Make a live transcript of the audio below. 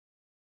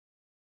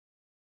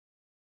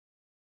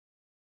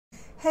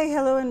Hey,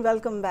 hello, and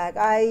welcome back.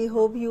 I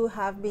hope you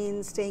have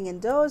been staying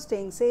indoors,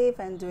 staying safe,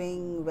 and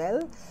doing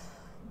well.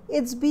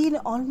 It's been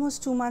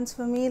almost 2 months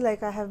for me,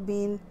 like I have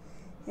been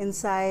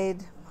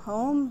inside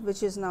home,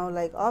 which is now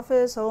like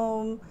office,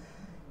 home,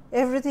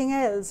 everything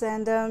else.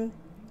 And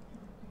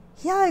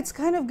yeah, it's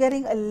kind of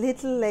getting a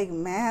little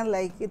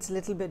like it's a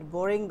little bit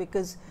boring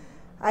because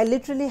I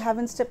literally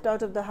haven't stepped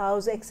out of the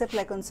house except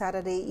like on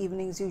Saturday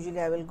evenings. Usually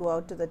I will go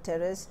out to the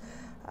terrace,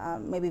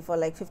 maybe for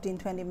like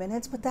 15-20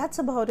 minutes, but that's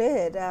about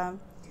it.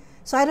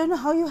 So I don't know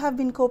how you have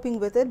been coping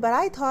with it, but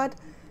I thought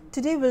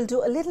today we'll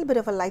do a little bit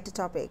of a lighter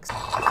topic.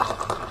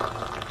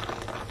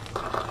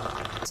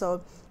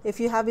 So if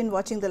you have been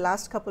watching the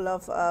last couple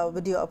of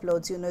video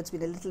uploads, you know it's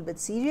been a little bit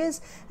serious,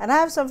 and I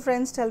have some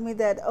friends tell me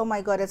that, oh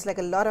my god, it's like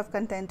a lot of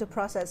content to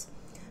process.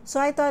 So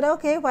I thought,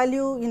 okay, while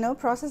you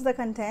process the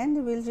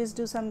content, we'll just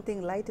do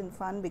something light and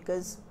fun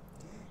because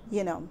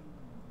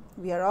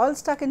we are all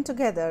stuck in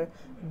together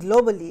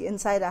globally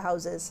inside our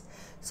houses.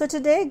 So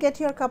today, get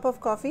your cup of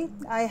coffee.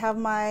 I have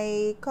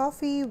my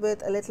coffee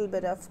with a little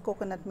bit of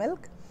coconut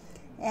milk,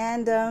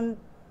 and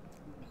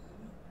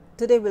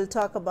today we'll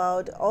talk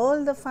about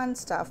all the fun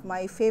stuff,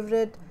 my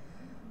favorite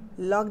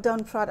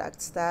lockdown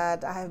products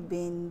that I have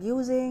been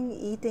using,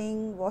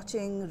 eating,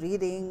 watching,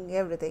 reading,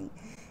 everything.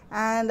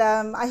 And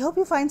I hope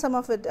you find some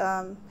of it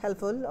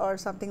helpful or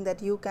something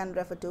that you can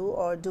refer to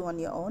or do on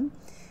your own.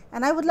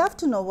 And I would love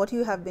to know what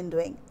you have been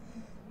doing.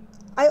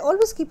 I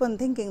always keep on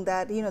thinking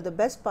that the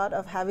best part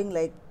of having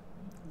like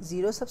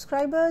 0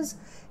 subscribers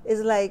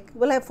is like,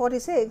 well, I have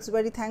 46,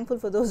 very thankful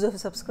for those who have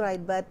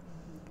subscribed, but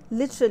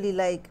literally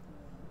like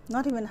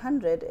not even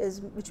 100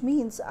 is, which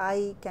means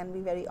I can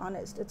be very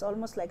honest. It's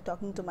almost like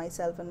talking to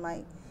myself and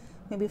my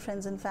maybe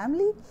friends and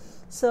family.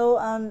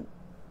 So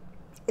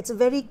it's a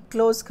very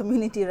close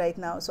community right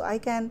now, so I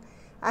can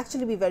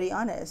actually be very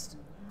honest.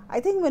 I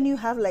think when you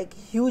have like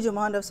huge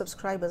amount of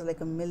subscribers, like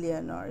 1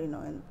 million or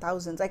in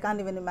thousands, I can't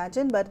even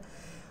imagine, but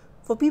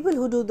for people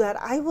who do that,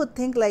 I would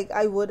think like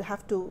I would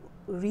have to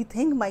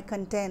rethink my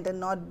content and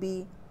not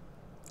be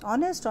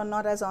honest or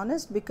not as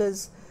honest,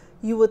 because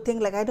you would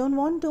think like I don't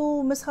want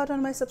to miss out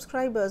on my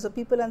subscribers or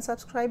people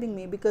unsubscribing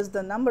me because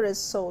the number is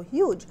so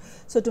huge.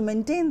 So to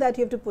maintain that,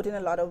 you have to put in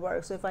a lot of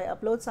work. So if I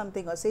upload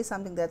something or say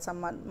something that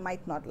someone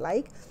might not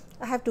like,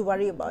 I have to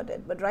worry about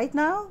it. But right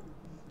now,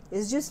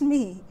 it's just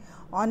me,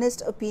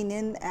 honest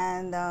opinion,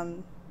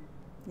 and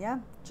yeah,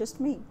 just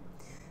me.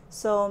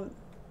 So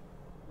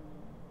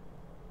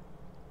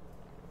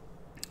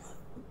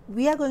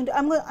we are going to,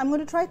 I'm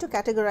going to try to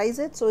categorize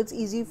it so it's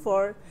easy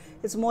for,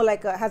 it's more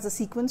like has a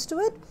sequence to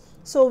it.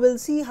 So we'll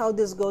see how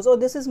this goes. Oh,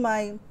 this is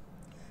my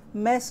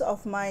mess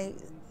of my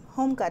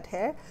home cut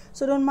hair,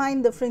 so don't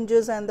mind the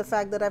fringes and the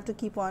fact that I have to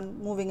keep on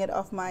moving it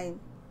off my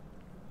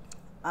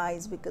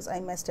eyes because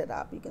I messed it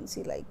up. You can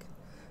see like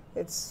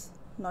it's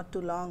not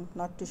too long,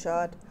 not too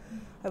short.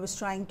 I was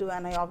trying to,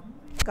 and I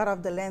cut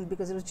off the length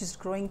because it was just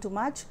growing too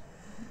much.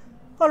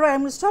 All right, I'm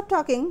going to stop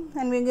talking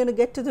and we're going to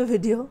get to the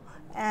video.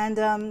 And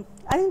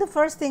I think the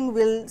first thing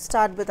we'll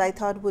start with, I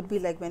thought, would be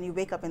like when you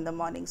wake up in the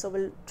morning. So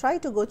we'll try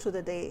to go through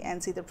the day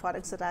and see the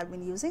products that I've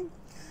been using.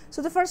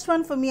 So the first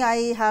one for me,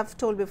 I have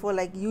told before,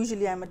 like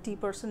usually I'm a tea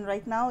person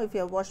right now. If you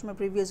have watched my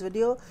previous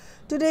video,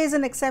 today is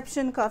an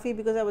exception, coffee,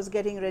 because I was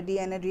getting ready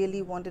and I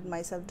really wanted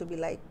myself to be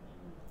like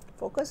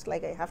focused,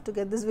 like I have to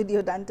get this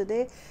video done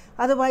today.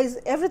 Otherwise,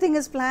 everything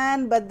is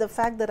planned, but the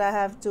fact that I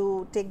have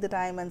to take the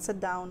time and sit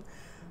down,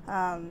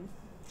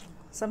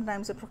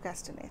 sometimes I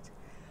procrastinate.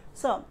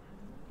 So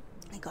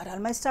I got all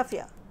my stuff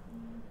here.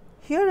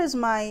 Here is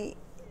my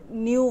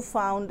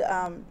newfound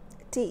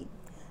tea.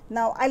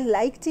 Now I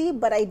like tea,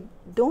 but I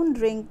don't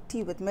drink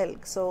tea with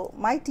milk. So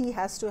my tea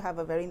has to have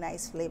a very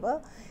nice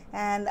flavor.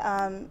 And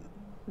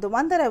the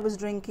one that I was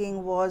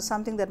drinking was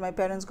something that my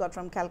parents got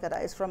from Calcutta.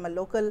 It's from a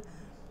local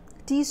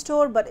tea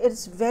store, but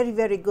it's very,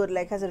 very good,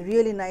 like has a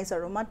really nice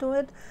aroma to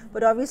it.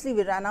 But obviously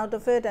we ran out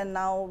of it and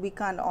now we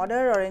can't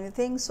order or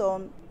anything.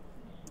 So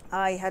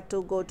I had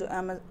to go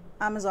to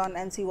Amazon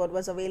and see what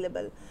was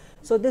available.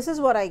 So this is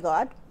what I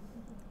got.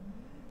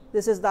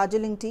 This is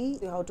Darjeeling tea,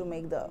 how to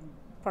make the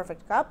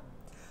perfect cup.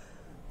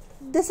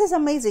 This is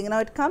amazing. Now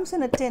it comes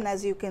in a tin,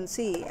 as you can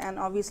see, and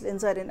obviously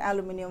inside in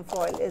aluminum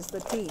foil is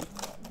the tea.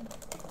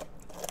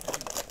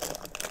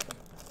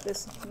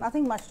 There's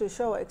nothing much to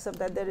show except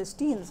that there is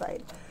tea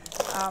inside.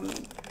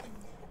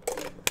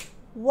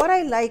 What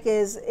I like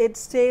is it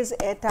stays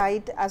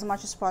airtight as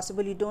much as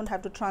possible. You don't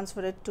have to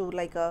transfer it to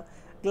like a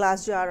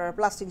glass jar or a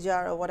plastic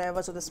jar or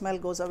whatever, so the smell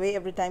goes away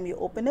every time you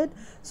open it.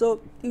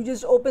 So you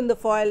just open the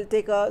foil,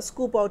 take a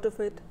scoop out of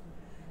it.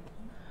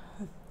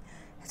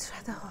 It's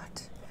rather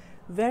hot,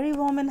 very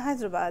warm in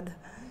Hyderabad.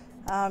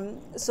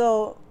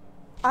 So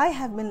I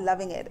have been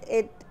loving it.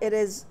 It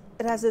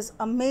has this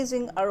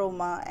amazing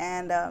aroma,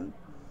 and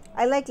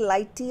I like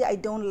light tea. I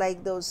don't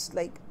like those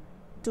like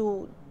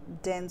too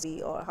dense,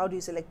 or how do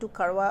you say, like too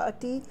karwa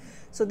tea.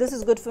 So this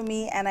is good for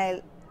me and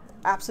I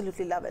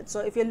absolutely love it.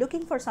 So if you're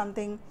looking for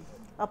something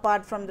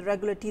apart from the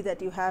regular tea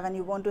that you have and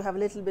you want to have a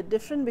little bit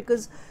different,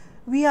 because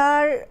we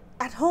are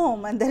at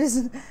home and there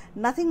is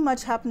nothing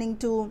much happening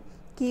to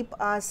keep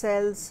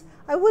ourselves,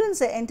 I wouldn't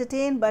say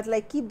entertained, but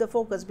like keep the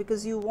focus,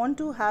 because you want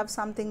to have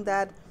something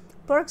that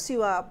perks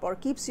you up or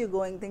keeps you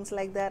going, things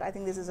like that. I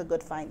think this is a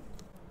good find.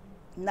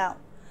 Now,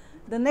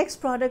 the next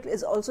product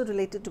is also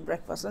related to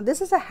breakfast. Now,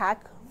 this is a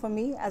hack for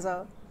me as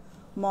a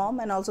mom,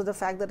 and also the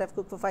fact that I've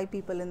cooked for 5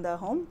 people in the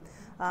home.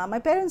 My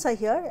parents are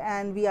here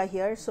and we are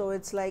here, so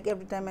it's like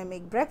every time I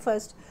make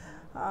breakfast,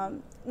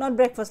 not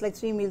breakfast like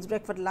 3 meals,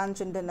 breakfast,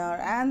 lunch and dinner,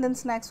 and then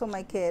snacks for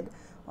my kid,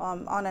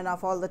 on and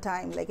off all the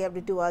time, like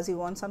every 2 hours he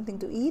wants something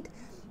to eat.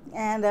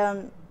 And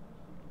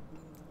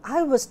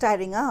I was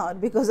tiring out,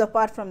 because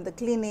apart from the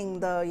cleaning,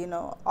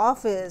 the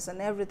office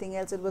and everything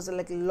else, it was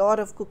like a lot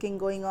of cooking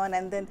going on,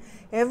 and then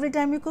every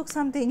time you cook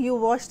something, you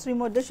wash 3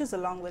 more dishes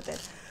along with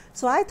it.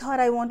 So I thought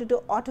I wanted to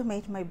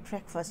automate my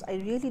breakfast. I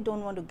really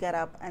don't want to get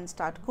up and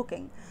start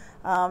cooking.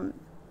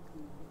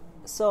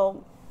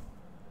 So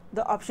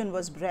the option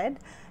was bread.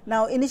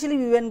 Now initially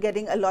we weren't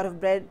getting a lot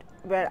of bread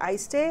where I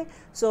stay,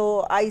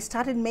 so I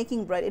started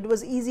making bread. It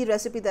was easy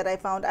recipe that I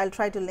found. I'll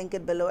try to link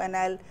it below, and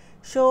I'll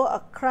show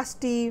a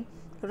crusty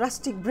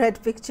rustic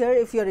bread picture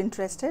if you're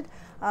interested.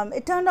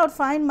 It turned out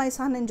fine. My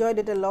son enjoyed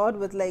it a lot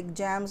with like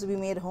jams. We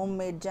made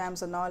homemade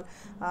jams and all,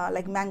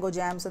 like mango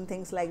jams and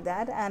things like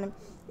that, and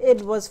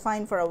it was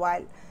fine for a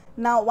while.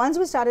 Now once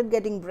we started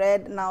getting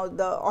bread, now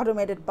the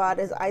automated part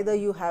is either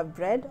you have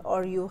bread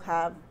or you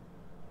have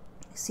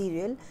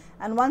cereal,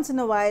 and once in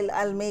a while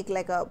I'll make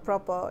like a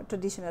proper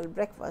traditional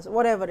breakfast,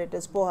 whatever it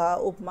is, poha,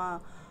 upma,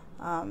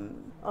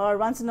 or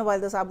once in a while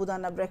the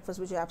sabudana breakfast,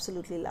 which I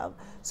absolutely love.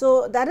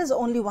 So that is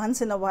only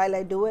once in a while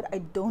I do it. I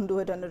don't do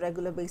it on a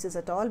regular basis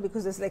at all,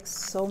 because there's like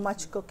so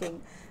much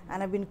cooking,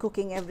 and I've been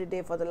cooking every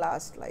day for the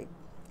last like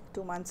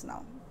 2 months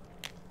now.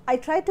 I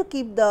tried to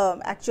keep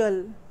the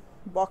actual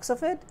box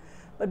of it,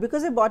 but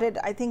because I bought it,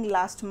 I think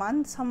last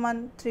month,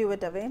 someone threw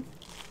it away.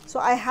 So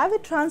I have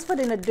it transferred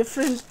in a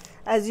different,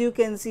 as you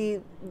can see,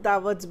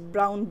 Dawad's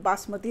brown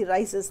basmati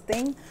rices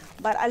thing,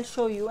 but I'll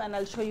show you, and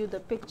I'll show you the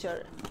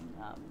picture.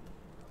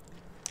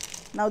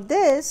 Now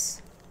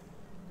this,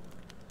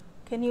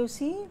 can you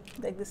see,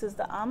 like this is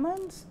the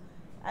almonds,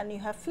 and you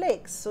have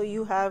flakes, so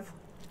you have,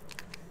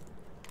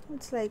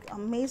 it's like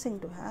amazing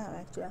to have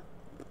actually,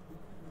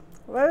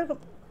 very,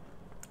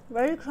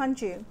 very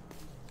crunchy,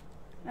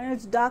 and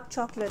it's dark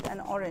chocolate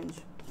and orange.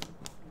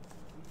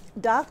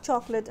 Dark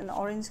chocolate and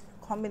orange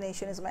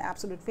combination is my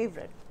absolute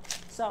favorite.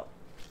 So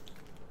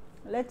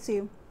let's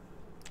see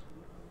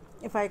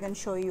if I can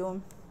show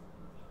you.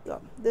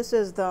 So this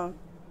is the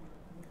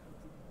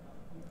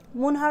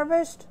Moon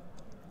Harvest.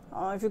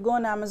 If you go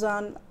on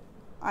Amazon,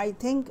 I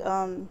think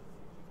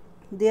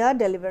they are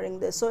delivering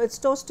this. So it's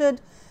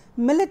toasted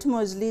millet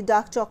muesli,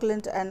 dark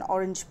chocolate and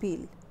orange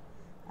peel,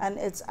 and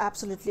it's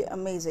absolutely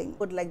amazing.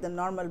 Put like the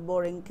normal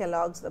boring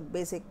Kellogg's, the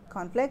basic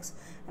cornflakes,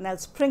 and I'll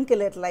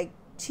sprinkle it like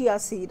chia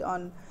seed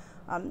on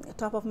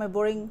top of my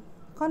boring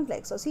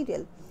cornflakes or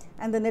cereal,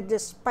 and then it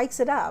just spikes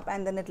it up,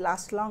 and then it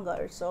lasts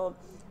longer. So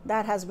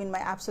that has been my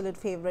absolute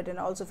favorite, and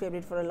also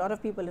favorite for a lot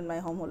of people in my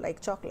home who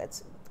like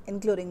chocolates,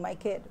 including my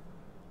kid.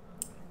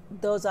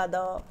 Those are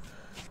the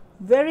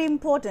very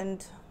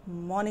important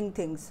morning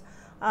things.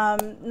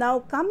 Now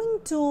coming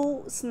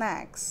to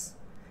snacks.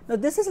 Now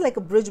this is like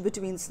a bridge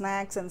between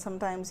snacks and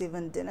sometimes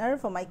even dinner.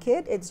 For my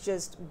kid, it's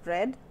just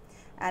bread,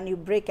 and you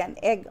break an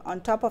egg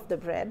on top of the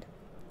bread,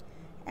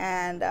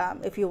 and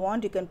if you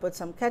want, you can put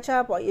some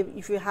ketchup, or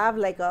if you have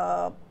like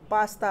a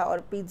pasta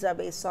or pizza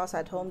based sauce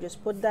at home,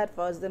 just put that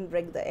first, then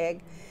break the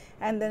egg,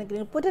 and then you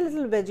can put a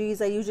little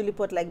veggies. I usually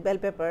put like bell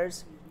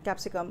peppers,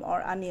 capsicum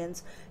or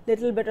onions,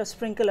 little bit of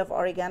sprinkle of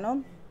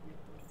oregano.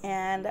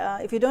 And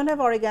if you don't have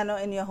oregano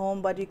in your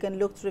home, but you can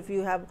look through, if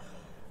you have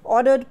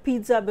ordered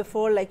pizza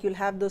before, like you'll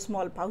have those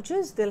small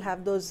pouches, they'll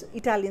have those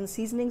Italian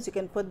seasonings, you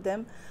can put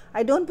them.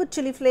 I don't put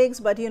chili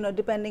flakes, but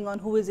depending on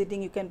who is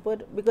eating, you can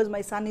put, because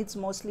my son eats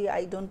mostly,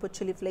 I don't put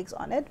chili flakes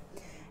on it.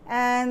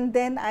 And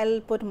then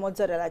I'll put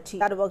mozzarella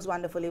cheese. That works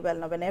wonderfully well.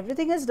 Now when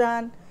everything is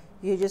done,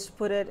 you just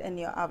put it in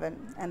your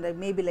oven, and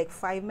maybe like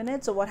 5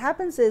 minutes. So what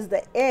happens is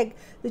the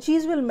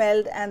cheese will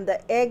melt, and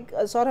the egg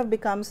sort of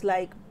becomes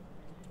like,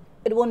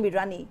 it won't be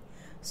runny.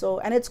 So,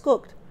 and it's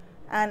cooked,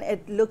 and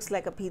it looks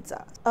like a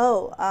pizza.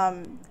 Oh,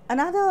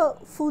 another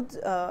food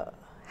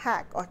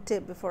hack or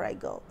tip before I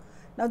go.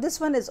 Now this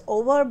one is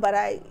over, but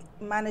I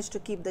managed to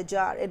keep the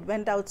jar. It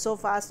went out so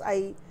fast.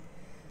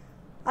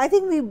 I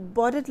think we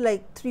bought it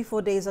like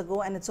 3-4 days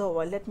ago, and it's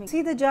over. Let me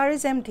see. The jar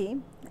is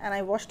empty, and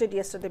I washed it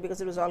yesterday because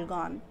it was all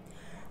gone.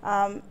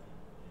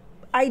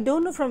 I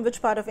don't know from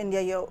which part of India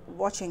you're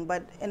watching,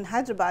 but in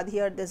Hyderabad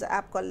here, there's an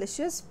app called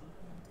Licious.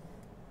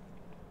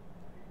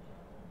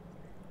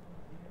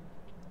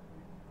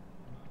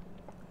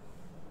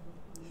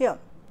 Here,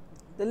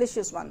 the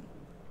Licious one.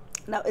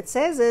 Now it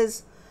says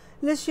is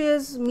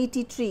Licious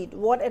meaty treat.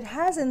 What it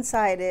has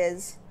inside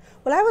is,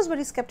 well, I was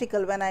very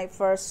skeptical when I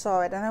first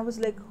saw it, and I was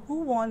like,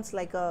 who wants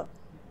like a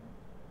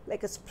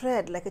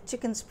spread, like a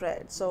chicken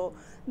spread? So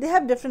they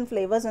have different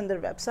flavors on their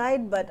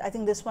website, but I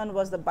think this one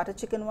was the butter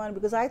chicken one,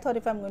 because I thought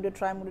if I'm going to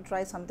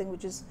try something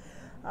which is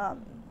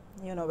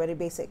very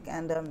basic.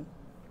 And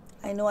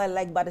I know I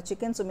like butter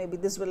chicken, so maybe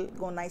this will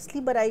go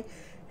nicely, but I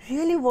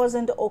really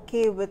wasn't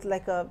okay with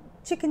like a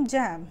chicken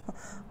jam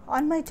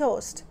on my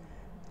toast,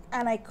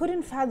 and I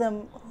couldn't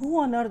fathom who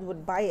on earth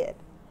would buy it.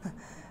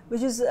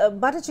 Which is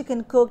butter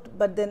chicken cooked,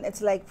 but then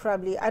it's like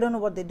probably, I don't know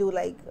what they do,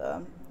 like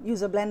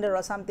use a blender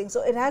or something.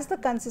 So it has the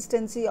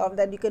consistency of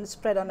that you can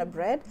spread on a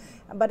bread,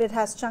 but it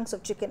has chunks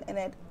of chicken in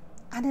it,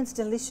 and it's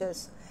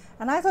delicious.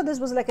 And I thought this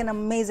was like an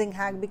amazing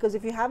hack, because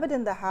if you have it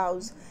in the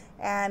house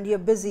and you're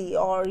busy,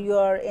 or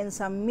you're in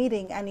some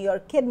meeting and your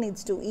kid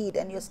needs to eat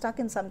and you're stuck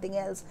in something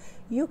else,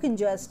 you can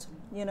just,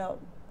 you know,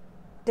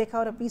 take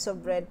out a piece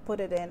of bread, put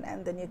it in,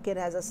 and then your kid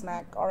has a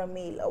snack or a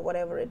meal or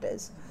whatever it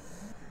is.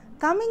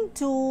 Coming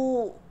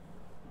to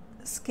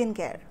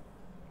skincare,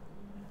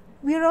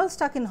 we are all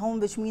stuck in home,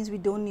 which means we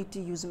don't need to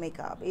use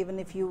makeup. Even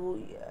if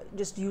you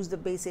just use the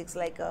basics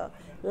like a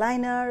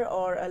liner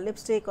or a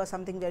lipstick or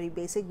something very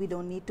basic, we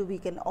don't need to. We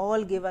can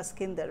all give our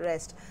skin the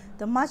rest,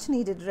 the much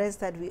needed rest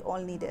that we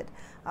all needed.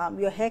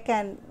 Your hair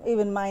can,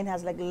 even mine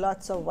has like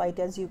lots of white,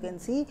 as you can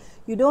see.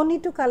 You don't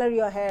need to color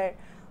your hair,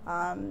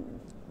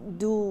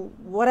 do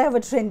whatever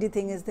trendy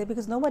thing is there,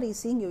 because nobody is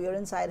seeing you, you're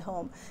inside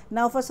home.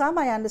 Now for some,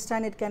 I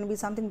understand it can be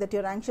something that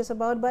you're anxious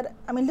about, but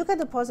I mean, look at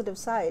the positive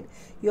side.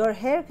 Your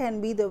hair can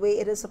be the way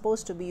it is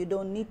supposed to be. You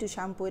don't need to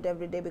shampoo it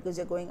every day because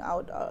you're going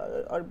out,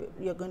 or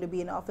you're going to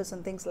be in office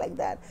and things like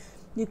that.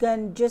 You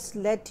can just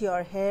let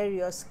your hair,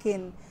 your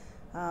skin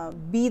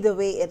be the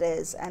way it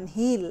is, and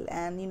heal,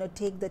 and, you know,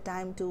 take the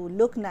time to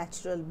look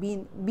natural,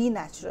 be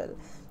natural,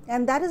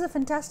 and that is a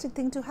fantastic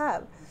thing to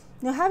have.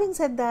 Now, having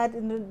said that,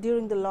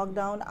 during the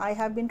lockdown, I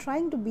have been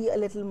trying to be a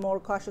little more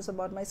cautious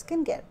about my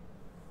skincare.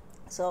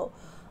 So,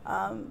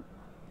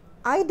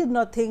 I did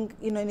not think,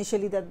 you know,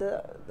 initially that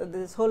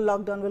this whole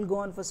lockdown will go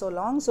on for so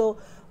long. So,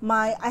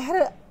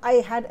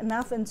 I had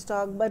enough in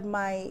stock, but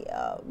my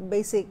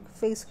basic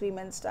face cream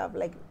and stuff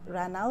like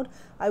ran out.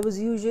 I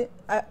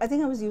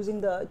think I was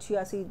using the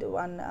chia seed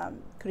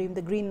cream,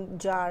 the green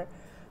jar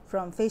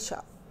from Face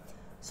Shop.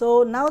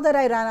 So now that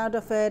I ran out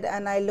of it,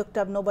 and I looked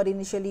up, nobody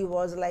initially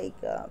was like,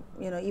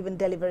 you know, even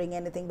delivering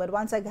anything. But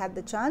once I had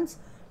the chance,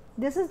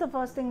 this is the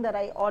first thing that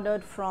I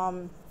ordered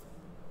from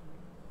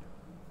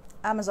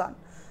Amazon.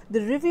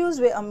 The reviews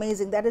were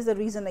amazing. That is the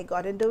reason I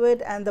got into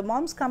it. And the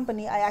Mom's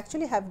Company, I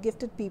actually have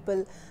gifted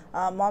people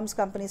Mom's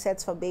Company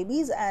sets for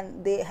babies,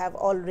 and they have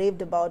all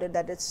raved about it,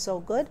 that it's so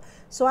good.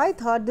 So I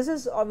thought, this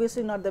is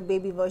obviously not the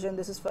baby version,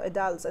 this is for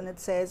adults, and it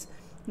says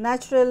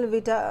natural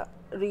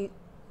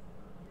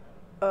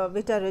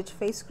Vita-rich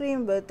face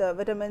cream with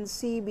vitamin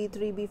C,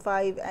 B3,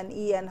 B5, and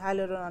E, and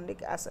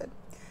hyaluronic acid.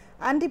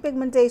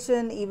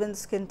 Anti-pigmentation, even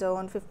skin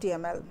tone, 50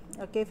 ml.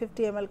 Okay,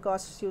 50 ml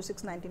costs you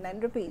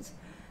 6.99 rupees.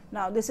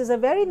 Now, this is a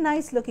very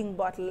nice looking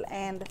bottle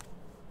and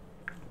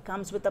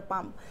comes with a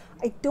pump.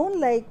 I don't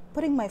like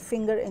putting my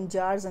finger in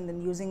jars and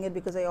then using it,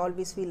 because I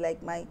always feel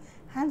like my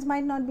hands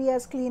might not be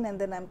as clean, and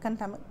then I'm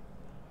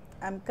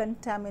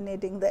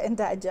contaminating the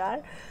entire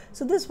jar.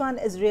 So this one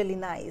is really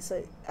nice.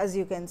 So, as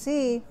you can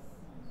see,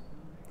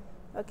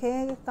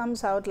 okay, it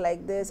comes out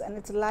like this, and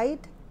it's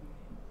light.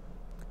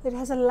 It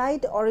has a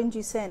light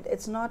orangey scent.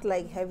 It's not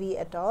like heavy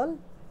at all,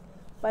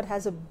 but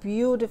has a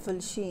beautiful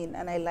sheen,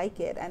 and I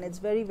like it, and it's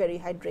very, very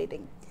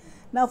hydrating.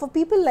 Now for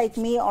people like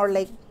me, or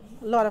like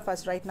a lot of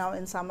us right now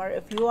in summer,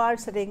 if you are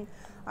sitting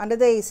under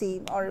the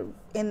AC or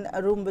in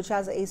a room which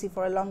has AC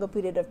for a longer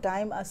period of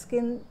time, our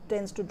skin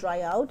tends to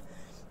dry out.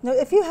 Now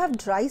if you have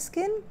dry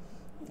skin,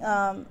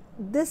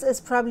 this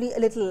is probably a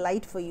little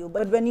light for you,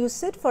 but when you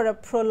sit for a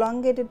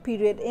prolongated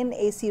period in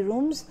AC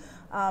rooms,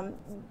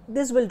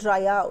 this will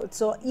dry out.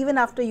 So even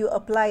after you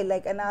apply,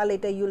 like an hour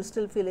later, you'll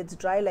still feel it's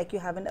dry, like you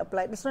haven't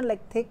applied. It's not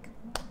like thick.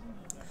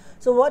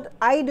 So what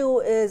I do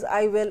is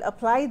I will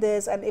apply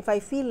this, and if I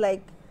feel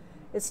like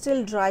it's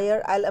still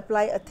drier, I'll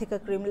apply a thicker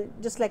cream,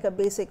 just like a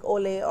basic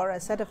Olay or a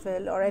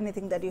Cetaphil or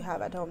anything that you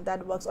have at home.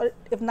 That works. Or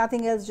if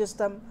nothing else, just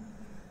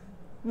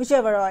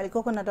whichever oil,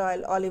 coconut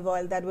oil, olive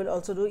oil, that will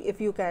also do, if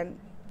you can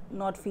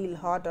not feel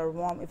hot or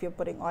warm if you're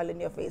putting oil in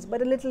your face, but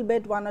a little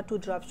bit, 1 or 2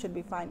 drops should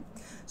be fine.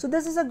 So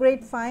this is a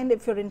great find.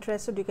 If you're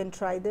interested, you can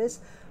try this.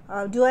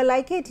 Do I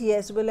like it?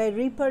 Yes. Will I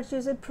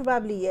repurchase it?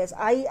 Probably yes.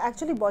 I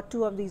actually bought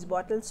 2 of these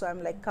bottles, so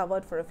I'm like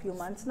covered for a few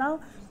months now,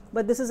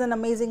 but this is an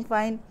amazing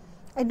find.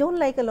 I don't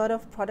like a lot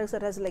of products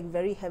that has like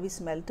very heavy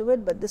smell to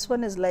it, but this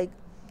one is like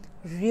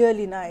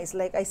really nice.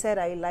 Like I said,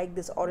 I like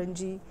this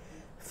orangey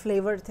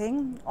flavor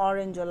thing,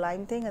 orange or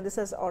lime thing, and this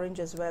has orange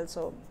as well,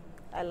 so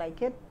I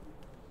like it.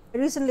 I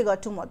recently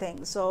got 2 more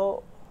things.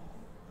 So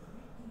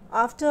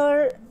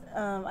after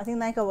I think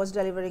Nykaa was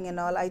delivering and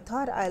all, I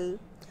thought I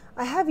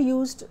have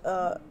used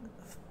what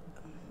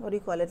do you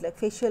call it, like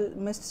facial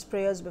mist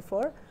sprayers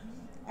before,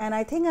 and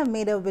I think I've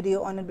made a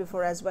video on it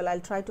before as well. I'll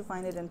try to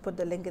find it and put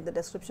the link in the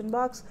description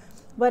box.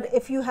 But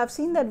if you have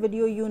seen that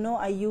video, you know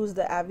I used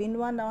the Avene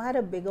one. Now I had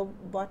a bigger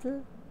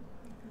bottle.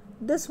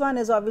 This one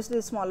is obviously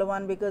a smaller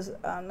one because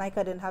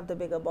Nykaa didn't have the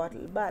bigger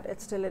bottle, but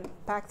it's still in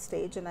packed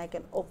stage and I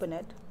can open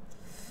it.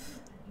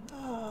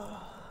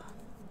 Oh.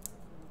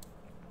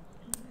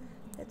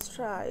 Let's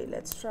try.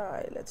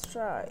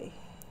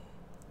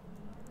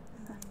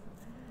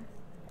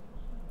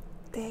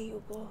 There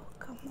you go.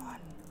 Come on.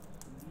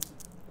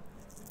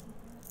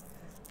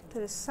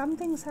 There is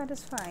something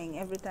satisfying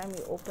every time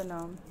you open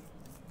them.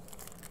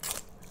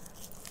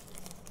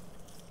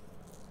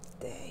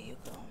 There you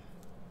go.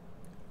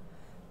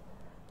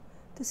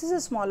 This is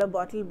a smaller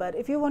bottle, but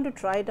if you want to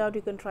try it out,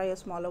 you can try a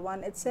smaller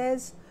one. It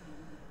says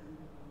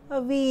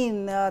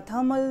Aveen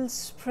thermal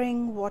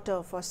spring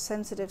water for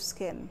sensitive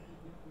skin.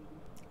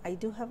 I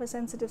do have a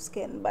sensitive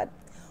skin, but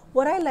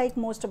what I like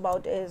most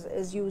about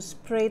is you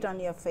spray it on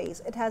your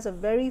face. It has a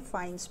very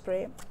fine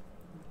spray.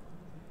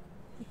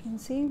 You can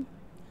see.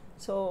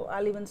 So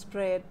I'll even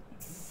spray it.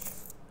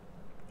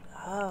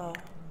 Oh,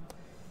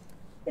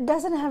 it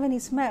doesn't have any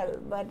smell,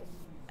 but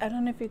I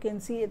don't know if you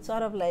can see. It's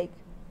sort of like,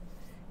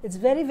 it's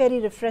very, very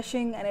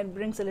refreshing, and it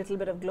brings a little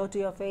bit of glow to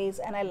your face,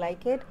 and I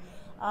like it.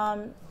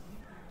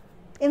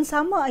 In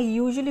summer, I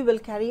usually will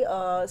carry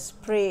a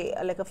spray,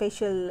 like a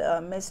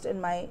facial mist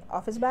in my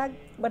office bag.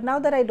 But now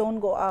that I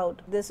don't go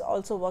out, this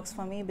also works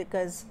for me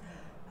because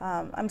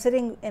I'm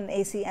sitting in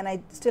AC and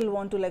I still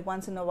want to, like,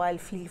 once in a while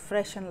feel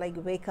fresh and like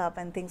wake up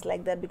and things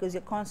like that, because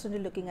you're constantly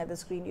looking at the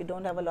screen. You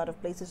don't have a lot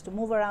of places to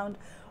move around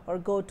or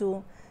go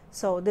to.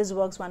 So this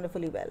works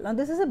wonderfully well. Now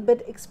this is a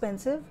bit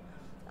expensive.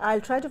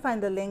 I'll try to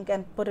find the link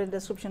and put it in the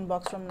description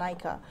box from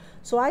Nykaa.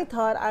 So I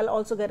thought I'll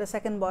also get a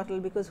second bottle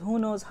because who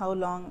knows how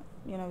long,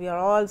 you know, we are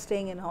all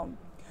staying in home.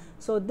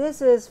 So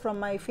this is from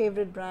my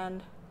favorite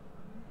brand,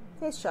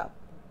 Face Shop.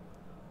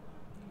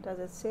 Does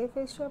it say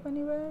Face Shop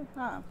anywhere?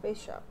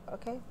 Face Shop.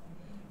 Okay,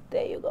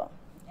 there you go.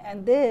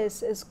 And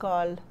this is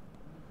called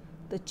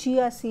the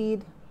Chia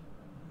Seed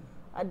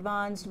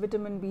Advanced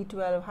Vitamin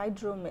B12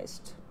 Hydro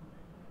Mist,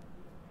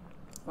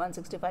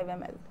 165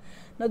 ml.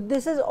 Now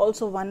this is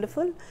also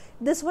wonderful.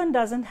 This one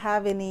doesn't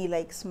have any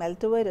like smell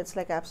to it. It's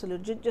like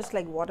absolute, just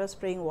like water,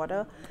 spraying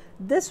water.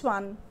 This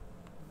one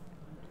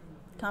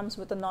comes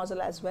with a nozzle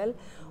as well.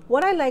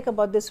 What I like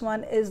about this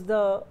one is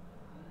the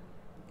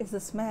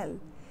smell.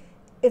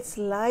 It's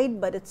light,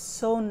 but it's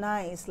so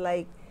nice.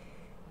 Like,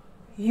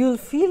 you'll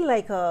feel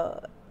like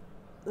a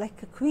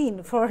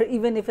queen, for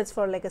even if it's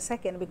for like a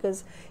second,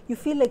 because you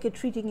feel like you're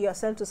treating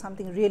yourself to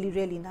something really,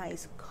 really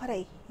nice. God,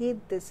 I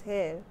hate this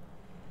hair.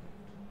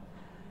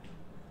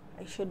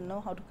 I should know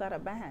how to cut a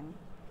bang.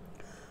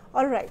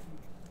 All right.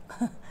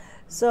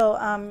 So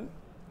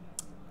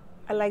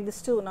I like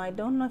this too. Now I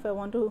don't know if I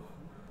want to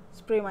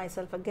spray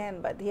myself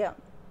again, but yeah,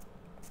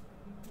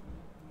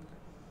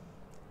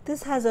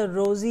 this has a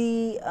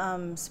rosy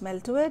smell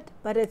to it,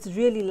 but it's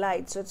really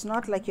light, so it's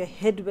not like you're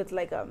hit with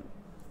like a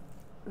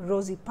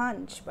rosy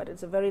punch, but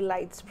it's a very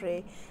light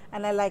spray,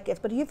 and I like it.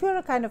 But if you're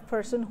a kind of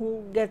person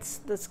who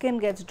the skin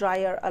gets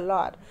drier a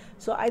lot,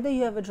 so either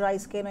you have a dry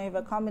skin or you have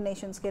a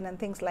combination skin and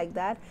things like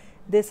that,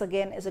 this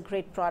again is a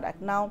great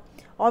product. Now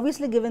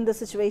obviously, given the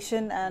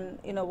situation and,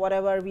 you know,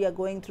 whatever we are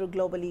going through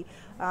globally,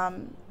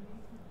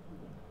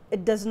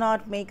 it does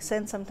not make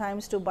sense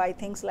sometimes to buy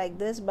things like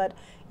this, but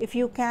if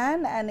you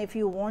can and if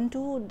you want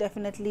to,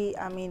 definitely,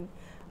 I mean,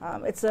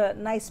 it's a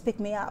nice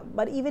pick-me-up.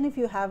 But even if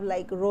you have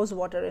like rose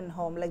water in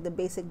home, like the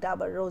basic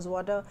Dabur rose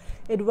water,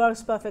 it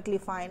works perfectly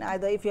fine.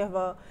 Either if you have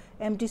a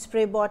empty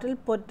spray bottle,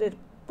 put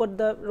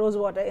the rose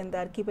water in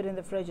there, keep it in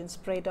the fridge and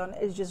spray it on.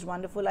 It's just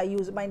wonderful. I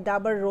use my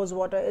Dabur rose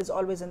water is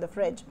always in the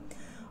fridge,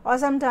 or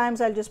sometimes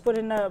I'll just put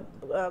in a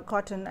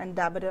cotton and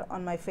dab it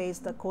on my face,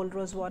 the cold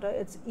rose water.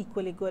 It's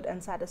equally good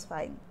and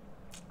satisfying.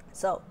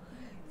 So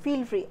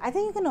feel free. I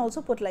think you can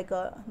also put like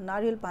a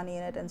nariyal pani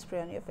in it and spray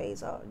on your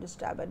face, or just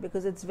dab it,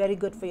 because it's very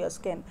good for your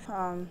skin.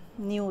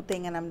 New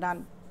thing, and I'm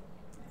done.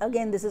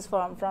 Again, this is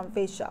from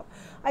Face Shop.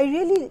 I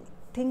really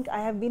think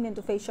I have been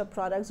into Face Shop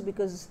products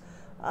because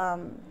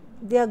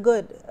they are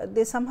good.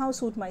 They somehow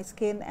suit my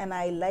skin, and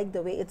I like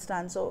the way it's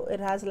done. So it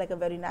has like a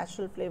very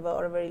natural flavor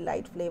or a very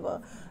light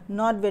flavor,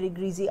 not very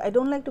greasy. I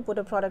don't like to put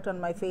a product on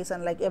my face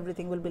and like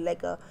everything will be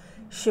like a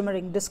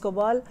shimmering disco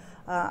ball.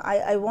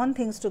 I want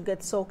things to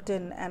get soaked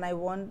in, and I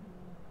want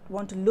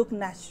to look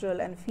natural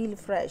and feel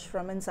fresh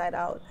from inside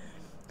out.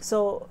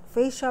 So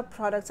Face Shop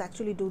products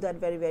actually do that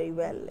very, very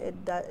well.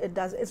 It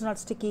does. It's not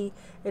sticky.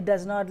 It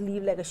does not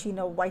leave like a sheen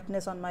of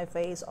whiteness on my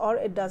face, or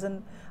I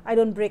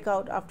don't break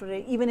out after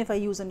it, even if I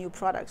use a new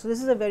product. So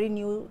this is a very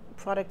new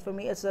product for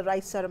me. It's a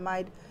rice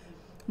ceramide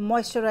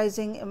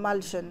moisturizing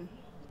emulsion.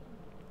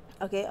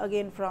 Okay,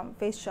 again from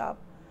Face Shop,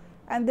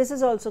 and this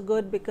is also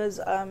good because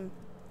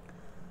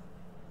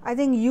I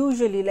think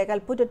usually like I'll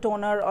put a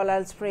toner or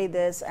I'll spray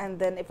this, and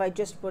then if I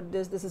just put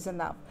this is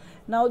enough.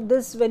 Now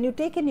this, when you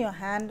take in your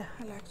hand,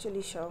 I'll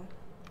actually show.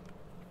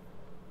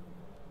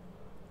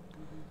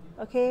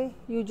 Okay,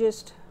 you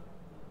just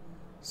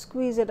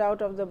squeeze it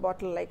out of the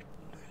bottle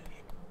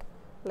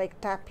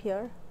like tap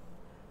here.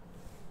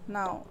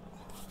 Now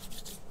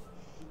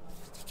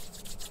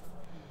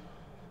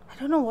I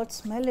don't know what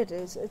smell it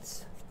is,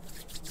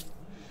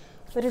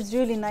 but it's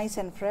really nice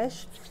and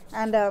fresh,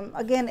 and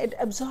again it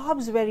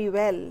absorbs very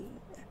well.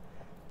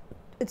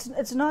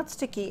 It's not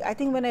sticky. I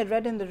think when I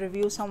read in the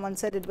review, someone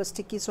said it was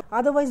sticky. So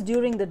otherwise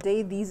during the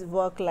day these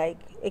work like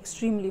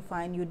extremely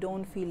fine. You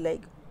don't feel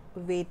like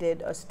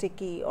weighted or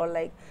sticky or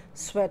like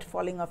sweat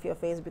falling off your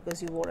face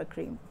because you wore a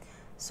cream.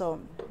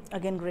 So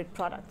again, great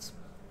products.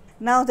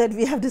 Now that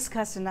we have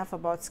discussed enough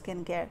about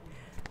skincare,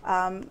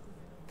 I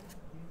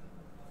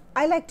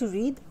like to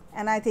read,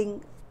 and I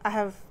think I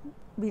have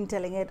been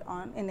telling it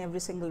on in every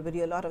single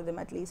video, a lot of them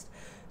at least.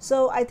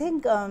 So I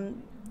think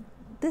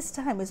this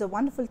time is a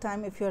wonderful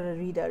time if you're a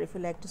reader, if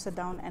you like to sit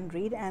down and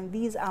read. And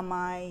these are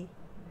my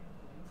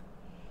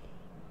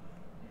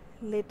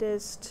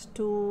latest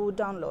 2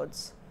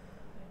 downloads.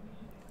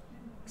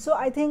 So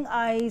I think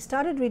I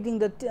started reading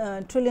the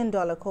 $1 Trillion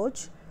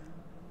Coach,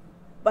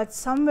 but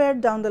somewhere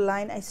down the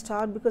line I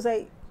stopped because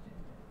I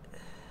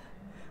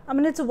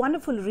mean, it's a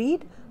wonderful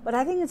read, but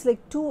I think it's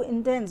like too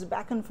intense,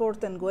 back and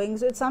forth and going.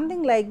 So it's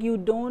something like you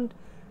don't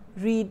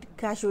read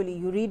casually,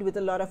 you read with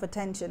a lot of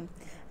attention.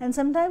 And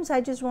sometimes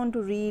I just want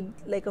to read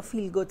like a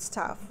feel good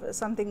stuff,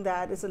 something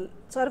that is a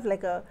sort of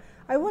like a,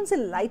 I won't say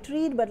light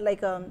read, but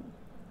like a,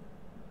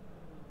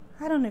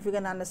 I don't know if you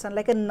can understand,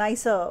 like a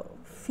nicer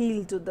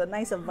feel to the,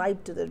 nicer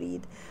vibe to the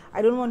read.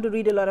 I don't want to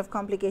read a lot of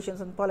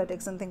complications and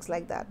politics and things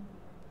like that.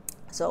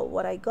 So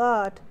what I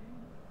got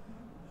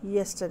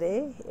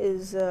yesterday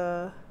is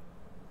 2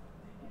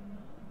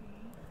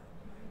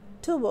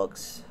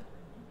 books.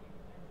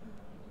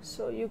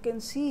 So you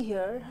can see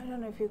here, I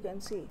don't know if you can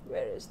see,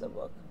 where is the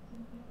book?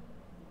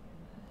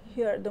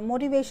 Here, The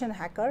Motivation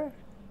Hacker,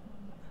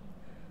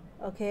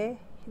 okay,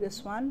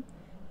 this one,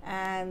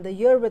 and The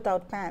Year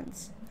Without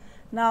Pants.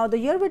 Now, The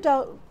Year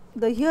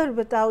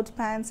Without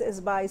Pants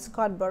is by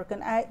Scott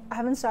Berkun. I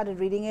haven't started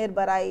reading it,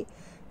 but I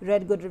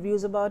read good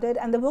reviews about it,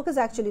 and the book is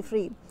actually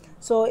free.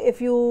 So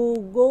if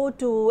you go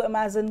to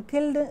Amazon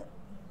Kindle,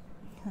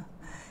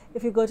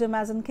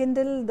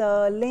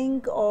 the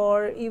link,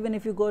 or even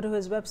if you go to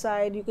his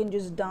website, you can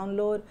just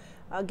download,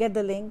 get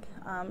the link.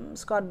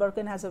 Scott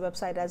Berkun has a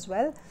website as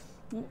well.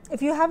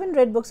 If you haven't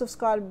read books of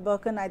Scott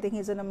Berkun, I think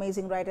he's an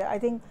amazing writer. I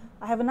think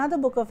I have another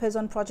book of his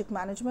on project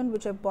management,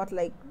 which I bought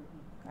like,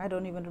 I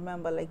don't even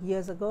remember, like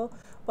years ago,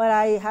 but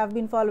I have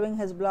been following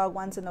his blog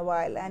once in a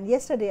while. And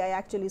yesterday I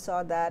actually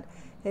saw that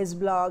his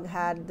blog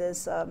had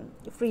this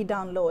free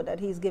download that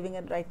he's giving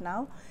it right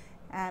now.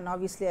 And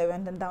obviously I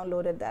went and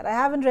downloaded that. I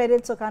haven't read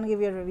it, so can't give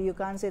you a review,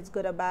 can't say it's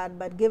good or bad,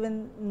 but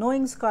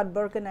knowing Scott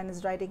Berkun and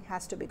his writing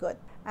has to be good.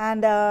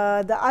 And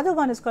the other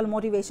one is called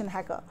Motivation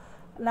Hacker.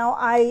 Now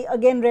I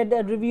again read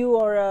a review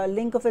or a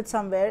link of it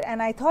somewhere,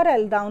 and I thought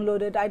I'll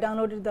download it. I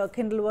downloaded the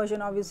Kindle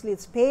version, obviously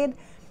it's paid,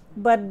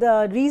 but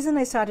the reason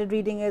I started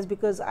reading is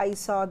because I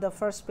saw the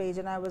first page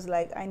and I was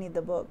like, I need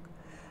the book.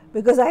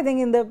 Because I think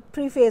in the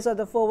preface or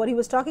the foreword, he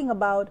was talking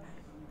about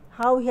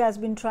how he has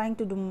been trying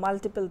to do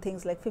multiple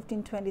things, like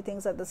 15-20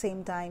 things at the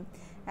same time,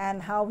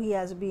 and how he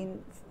has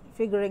been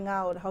figuring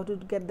out how to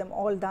get them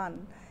all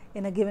done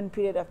in a given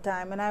period of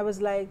time. And I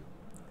was like,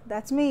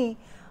 that's me.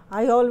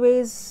 I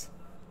always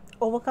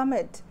overcome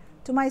it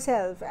to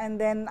myself,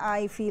 and then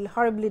I feel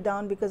horribly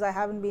down because I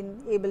haven't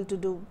been able to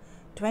do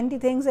 20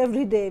 things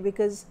every day,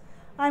 because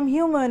I'm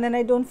human and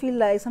I don't feel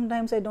like,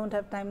 sometimes I don't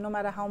have time no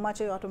matter how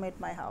much I automate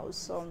my house.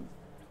 So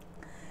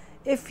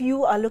if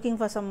you are looking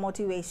for some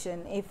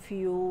motivation, if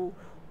you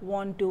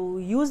want to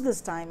use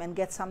this time and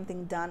get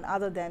something done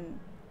other than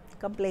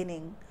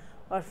complaining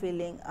or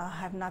feeling I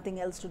have nothing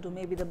else to do,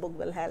 maybe the book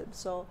will help.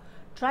 So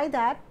try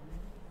that.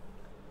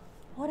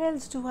 What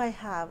else do I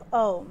have?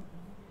 Oh,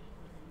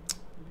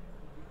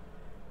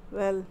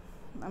 well,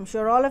 I'm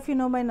sure all of you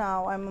know by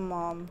now, I'm a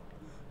mom.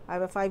 I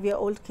have a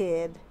 5-year-old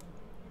kid.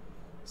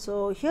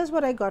 So here's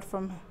what I got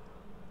from.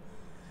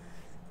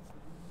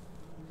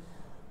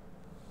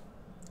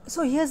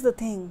 So here's the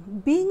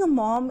thing, being a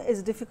mom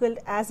is difficult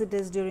as it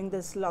is during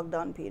this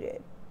lockdown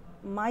period.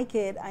 My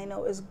kid, I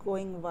know, is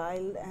going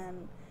wild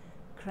and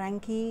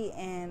cranky,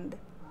 and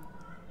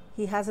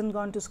he hasn't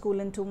gone to school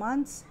in 2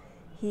 months.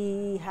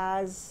 He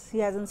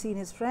hasn't seen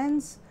his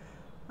friends.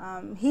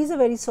 He's a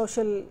very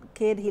social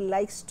kid. He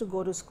likes to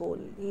go to school.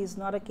 He's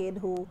not a kid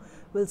who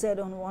will say I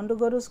don't want to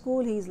go to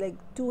school. He's like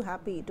too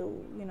happy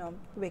to,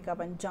 wake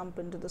up and jump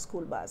into the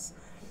school bus.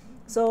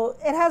 So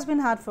it has been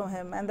hard for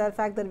him, and the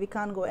fact that we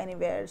can't go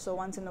anywhere. So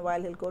once in a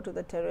while he'll go to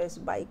the terrace,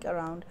 bike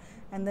around,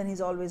 and then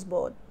he's always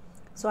bored.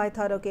 So I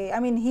thought, okay, I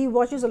mean, he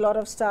watches a lot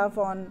of stuff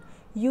on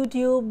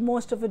YouTube,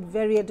 most of it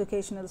very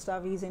educational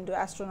stuff. He's into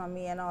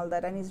astronomy and all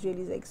that, and he's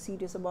really like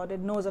serious about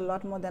it, knows a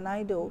lot more than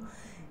I do.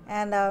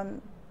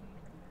 And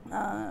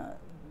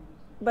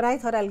but I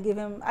thought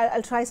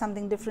I'll try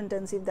something different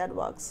and see if that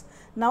works.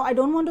 Now I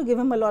don't want to give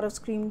him a lot of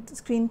screen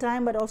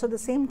time, but also at the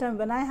same time,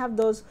 when I have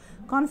those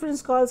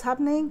conference calls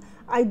happening,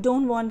 I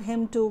don't want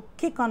him to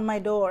kick on my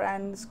door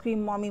and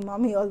scream mommy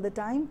mommy all the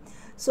time.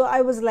 So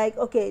I was like,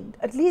 okay,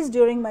 at least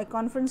during my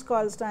conference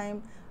calls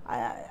time,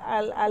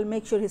 I'll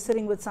make sure he's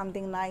sitting with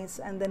something nice,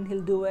 and then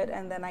he'll do it,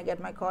 and then I get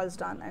my calls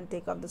done and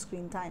take off the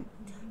screen time.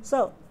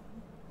 So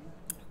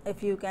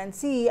if you can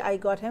see, I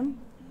got him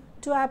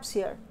 2 apps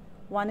here.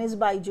 One is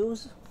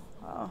Byju's.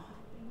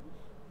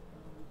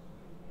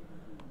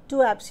 2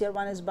 apps here.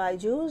 One is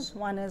Byju's.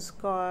 One is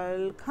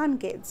called Khan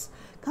Kids.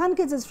 Khan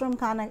Kids is from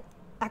Khan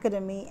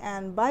Academy,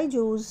 and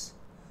Byju's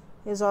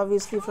is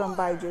obviously from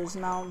Byju's.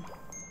 Now,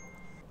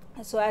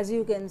 so as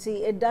you can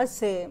see, it does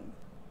say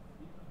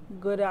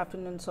Good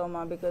afternoon,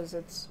 Soma, because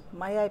it's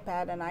my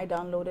iPad and I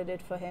downloaded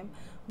it for him.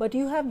 But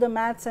you have the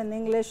maths and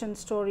English and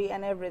story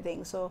and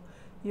everything. So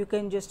you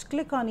can just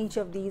click on each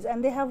of these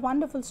and they have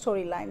wonderful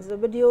storylines. The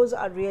videos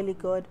are really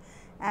good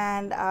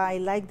and I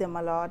like them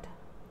a lot.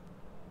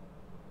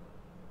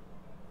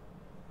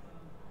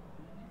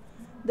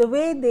 The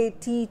way they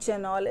teach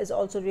and all is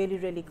also really,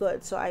 really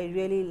good. So I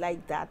really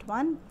like that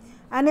one.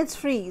 And it's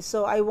free.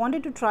 So I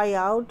wanted to try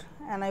out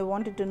and I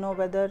wanted to know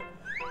whether,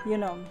 you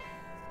know.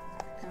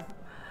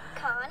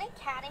 Khan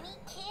Academy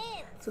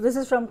Kids. So this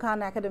is from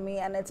Khan Academy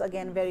and it's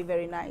again very,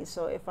 very nice.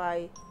 So if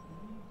I've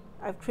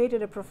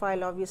created a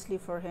profile obviously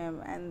for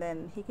him and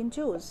then he can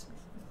choose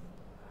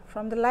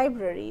from the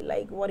library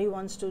like what he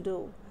wants to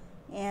do.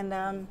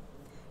 And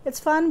it's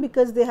fun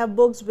because they have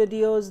books,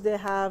 videos, they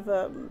have,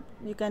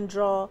 you can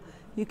draw,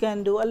 you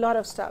can do a lot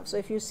of stuff. So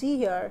if you see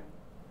here,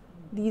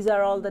 these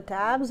are all the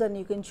tabs and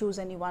you can choose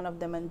any one of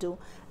them and do.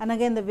 And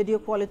again, the video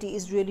quality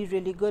is really,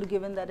 really good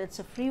given that it's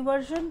a free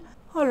version.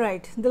 All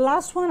right, the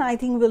last one I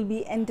think will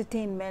be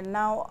entertainment.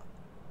 Now,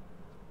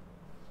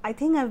 I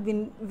think I've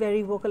been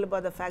very vocal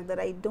about the fact that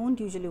I don't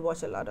usually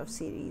watch a lot of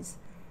series,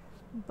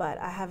 but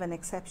I have an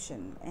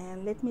exception.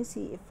 And let me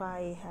see if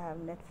I have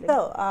Netflix.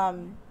 So,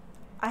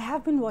 I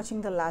have been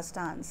watching The Last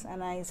Dance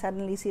and I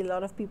suddenly see a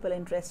lot of people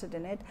interested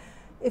in it.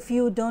 If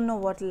you don't know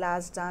what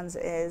Last Dance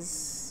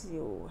is,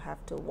 you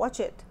have to watch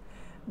it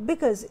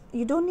because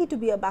you don't need to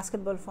be a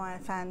basketball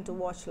fan to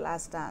watch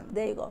Last Dance.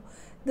 There you go.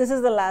 This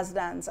is The Last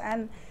Dance,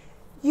 and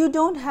you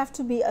don't have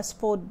to be a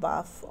sport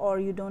buff or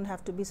you don't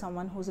have to be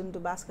someone who's into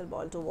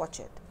basketball to watch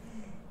it.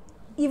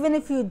 Even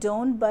if you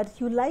don't, but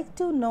you like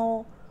to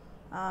know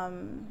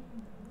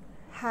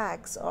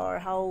hacks or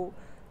how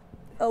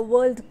a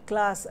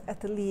world-class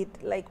athlete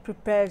like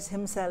prepares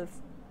himself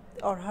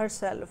or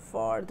herself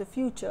for the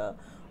future,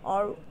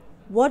 or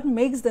what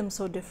makes them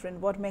so different,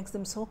 what makes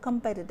them so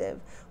competitive,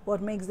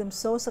 what makes them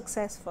so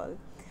successful,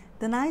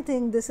 then I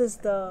think this is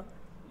the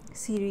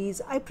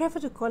series. I prefer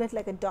to call it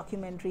like a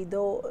documentary,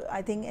 though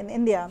I think in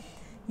India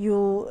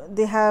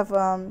they have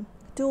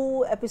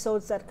 2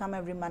 episodes that come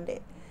every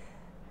Monday.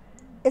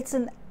 It's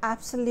an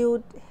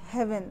absolute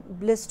heaven,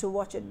 bliss to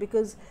watch it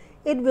because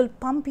it will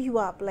pump you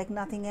up like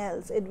nothing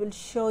else. It will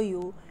show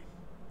you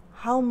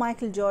how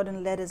Michael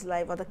Jordan led his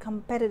life, or the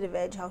competitive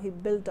edge, how he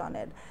built on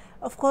it.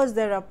 Of course,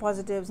 there are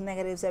positives,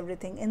 negatives,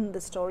 everything in the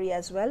story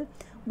as well,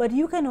 but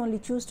you can only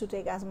choose to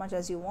take as much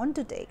as you want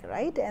to take,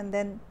 right? And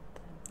then,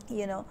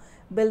 you know,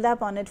 build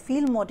up on it,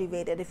 feel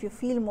motivated. If you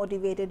feel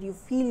motivated, you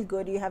feel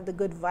good, you have the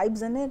good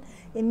vibes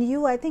in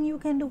you, I think you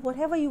can do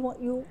whatever you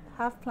want, you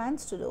have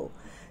plans to do.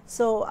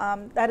 So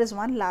that is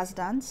one, Last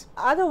Dance.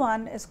 Other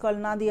one is called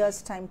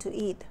Nadia's Time to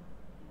Eat.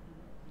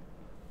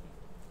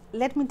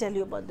 Let me tell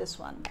you about this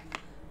one.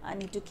 I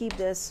need to keep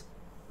this.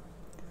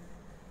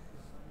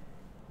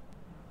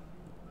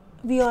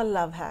 We all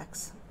love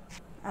hacks.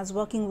 As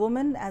working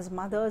women, as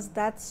mothers,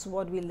 that's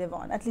what we live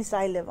on. At least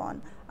I live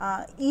on.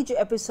 Each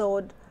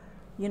episode,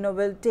 you know,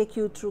 will take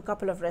you through a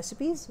couple of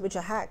recipes, which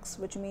are hacks,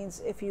 which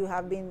means if you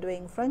have been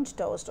doing French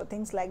toast or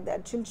things like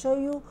that, she'll show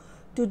you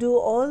to do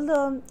all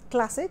the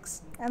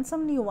classics and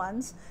some new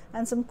ones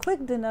and some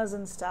quick dinners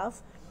and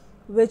stuff,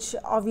 which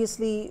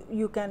obviously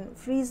you can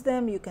freeze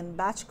them, you can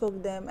batch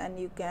cook them, and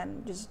you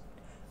can just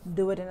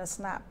do it in a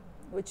snap,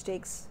 which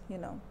takes, you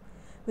know,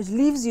 which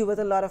leaves you with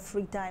a lot of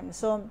free time.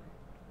 So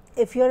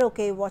if you're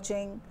okay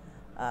watching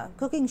a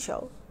cooking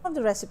show, one of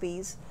the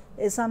recipes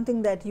is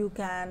something that you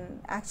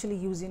can actually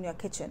use in your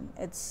kitchen.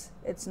 It's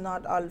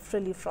not all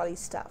frilly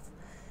stuff.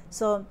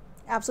 So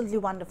absolutely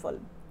wonderful.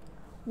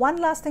 One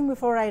last thing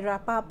before I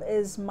wrap up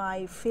is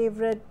my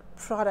favorite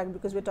product,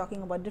 because we're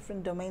talking about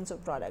different domains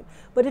of product.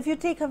 But if you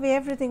take away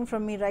everything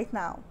from me right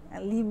now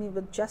and leave me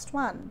with just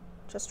one,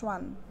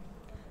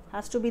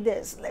 has to be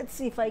this. Let's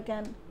see if I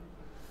can.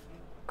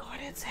 God,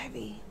 it's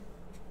heavy.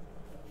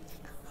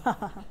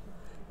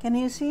 Can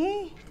you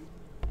see?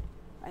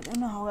 I don't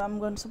know how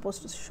I'm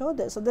supposed to show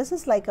this. So this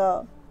is like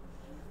a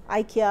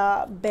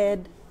IKEA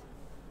bed.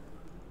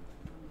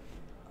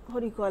 What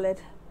do you call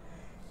it?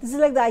 This is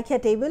like the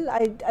IKEA table.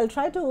 I'll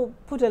try to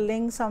put a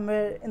link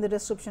somewhere in the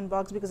description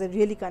box because I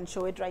really can't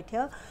show it right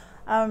here.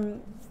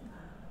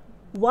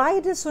 Why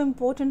it is so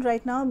important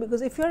right now?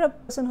 Because if you're a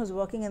person who's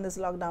working in this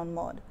lockdown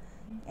mode,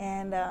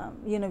 and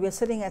you know, we're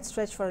sitting at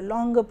stretch for a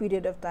longer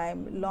period of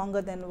time,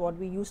 longer than what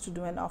we used to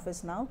do in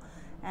office now,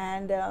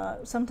 and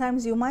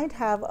sometimes you might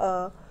have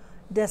a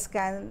desk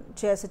and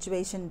chair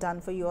situation done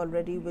for you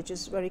already, which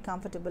is very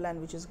comfortable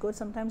and which is good.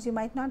 Sometimes you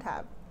might not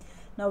have.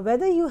 Now,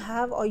 whether you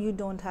have or you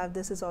don't have,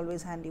 this is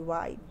always handy.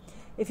 Why?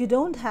 If you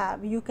don't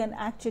have, you can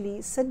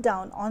actually sit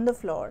down on the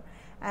floor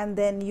and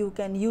then you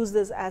can use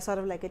this as sort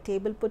of like a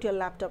table, put your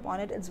laptop on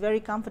it. It's very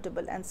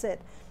comfortable, and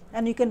sit.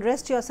 And you can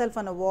rest yourself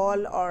on a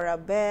wall or a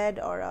bed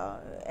or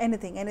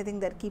anything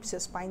that keeps your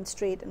spine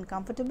straight and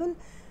comfortable.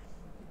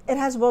 It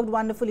has worked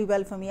wonderfully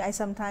well for me. I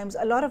sometimes,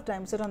 a lot of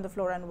times, sit on the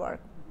floor and work.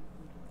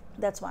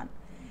 That's one.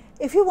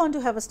 If you want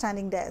to have a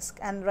standing desk,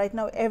 and right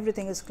now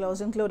everything is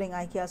closed, including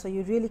IKEA, so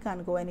you really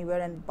can't go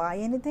anywhere and buy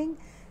anything,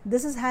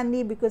 This is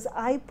handy because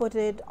I put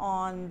it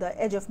on the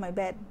edge of my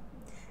bed,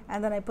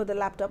 and then I put the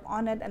laptop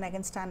on it and I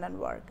can stand and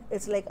work.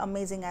 It's like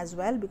amazing as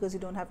well because you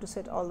don't have to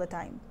sit all the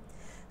time.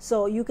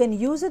 So you can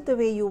use it the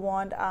way you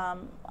want.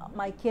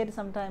 My kid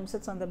sometimes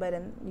sits on the bed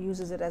and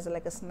uses it as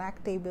like a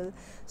snack table.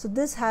 So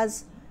this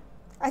has,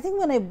 I think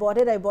when I bought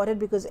it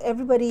because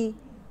everybody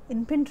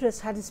in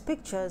Pinterest had these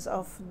pictures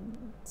of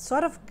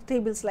sort of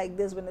tables like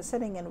this when they're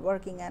sitting and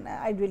working, and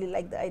I really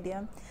like the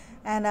idea.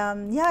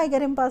 And yeah, I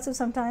get impulsive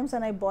sometimes,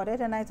 and I bought it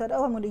and I thought,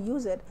 oh, I'm going to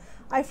use it.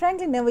 I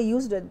frankly never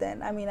used it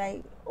then. I mean,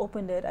 I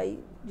opened it, I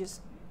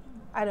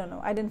don't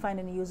know, I didn't find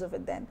any use of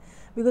it then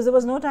because there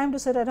was no time to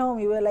sit at home.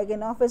 You were like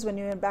in office. When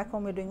you went back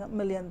home, you're doing a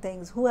million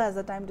things. Who has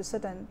the time to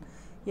sit and,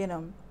 you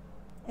know,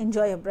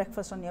 enjoy a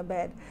breakfast on your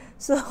bed?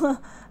 So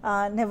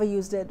never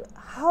used it.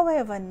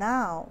 However,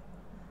 now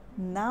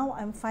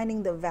I'm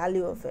finding the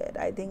value of it.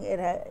 I think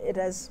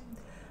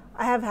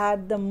I have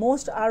had the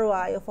most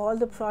ROI of all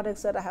the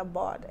products that I have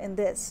bought in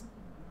this,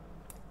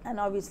 and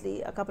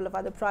obviously a couple of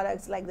other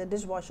products like the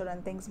dishwasher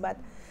and things, but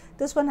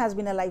this one has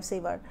been a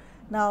lifesaver.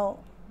 Now,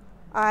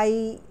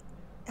 I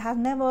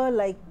never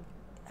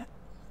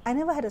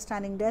had a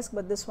standing desk,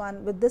 but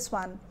with this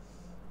one,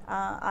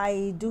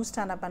 I do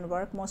stand up and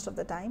work most of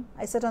the time.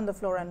 I sit on the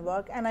floor and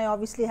work, and I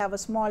obviously have a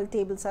small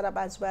table set up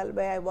as well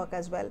where I work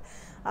as well.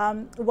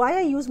 Why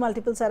I use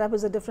multiple setup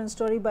is a different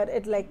story, but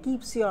it like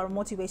keeps your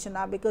motivation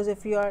up, because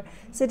if you're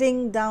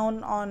sitting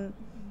down on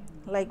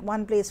like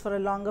one place for a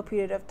longer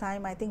period of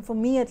time, I think for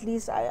me at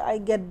least, I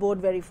get bored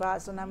very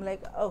fast and I'm like,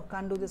 oh,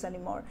 can't do this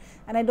anymore.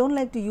 And I don't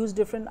like to use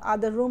different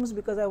other rooms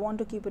because I want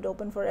to keep it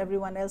open for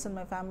everyone else in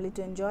my family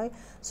to enjoy.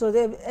 So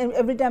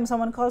every time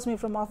someone calls me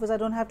from office, I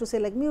don't have to say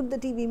like mute the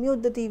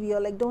TV or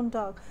like don't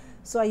talk.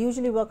 So I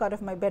usually work out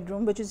of my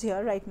bedroom, which is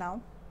here right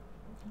now,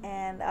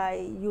 and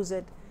I use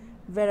it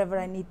wherever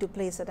I need to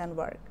place it and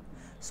work.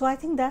 So I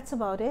think that's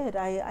about it.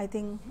 I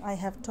think I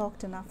have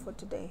talked enough for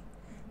today.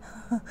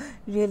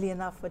 Really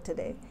enough for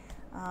today.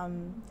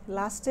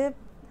 Last tip,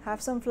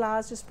 have some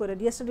flowers, just put it.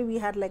 Yesterday we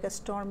had like a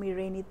stormy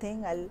rainy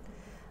thing.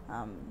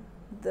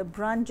 The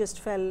branch just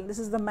fell. This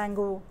is the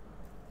mango,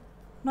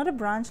 not a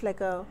branch,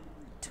 like a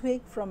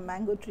twig from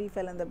mango tree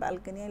fell in the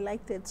balcony. I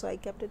liked it, so I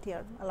kept it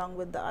here along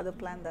with the other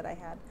plant that I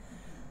had.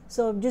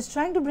 So I'm just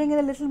trying to bring in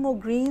a little more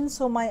green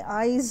so my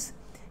eyes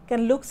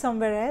can look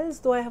somewhere else,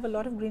 though I have a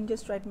lot of green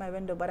just right my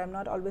window, but I'm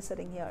not always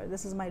sitting here.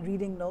 This is my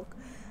reading nook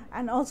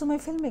and also my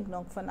filming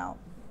nook for now.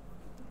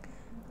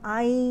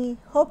 I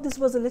hope this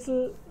was a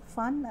little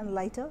fun and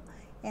lighter,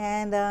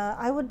 and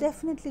I would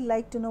definitely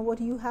like to know what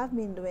you have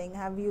been doing.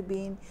 Have you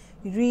been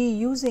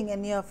reusing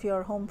any of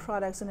your home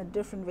products in a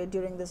different way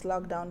during this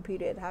lockdown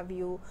period? Have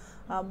you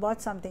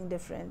bought something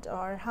different,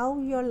 or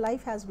how your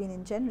life has been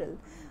in general?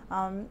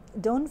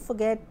 Don't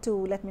forget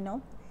to let me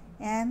know,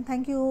 and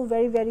thank you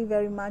very, very,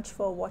 very much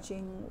for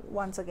watching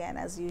once again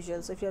as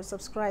usual. So if you're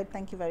subscribed,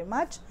 thank you very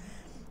much.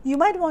 You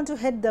might want to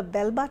hit the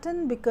bell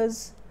button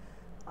because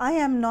I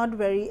am not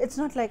it's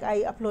not like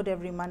I upload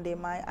every Monday.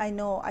 I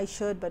know I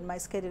should, but my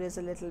schedule is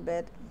a little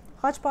bit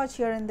hodgepodge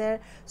here and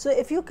there. So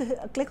if you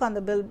click on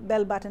the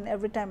bell button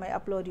every time I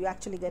upload, you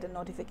actually get a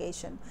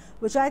notification,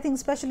 which I think,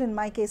 especially in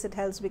my case, it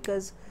helps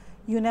because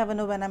you never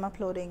know when I'm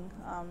uploading.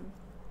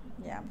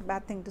 Yeah,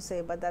 bad thing to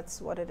say, but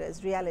that's what it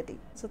is, reality.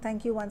 So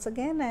thank you once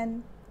again,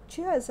 and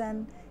cheers,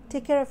 and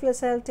take care of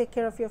yourself, take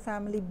care of your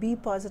family, be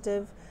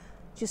positive,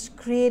 just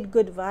create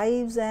good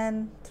vibes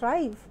and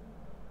thrive.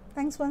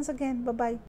 Thanks once again. Bye-bye.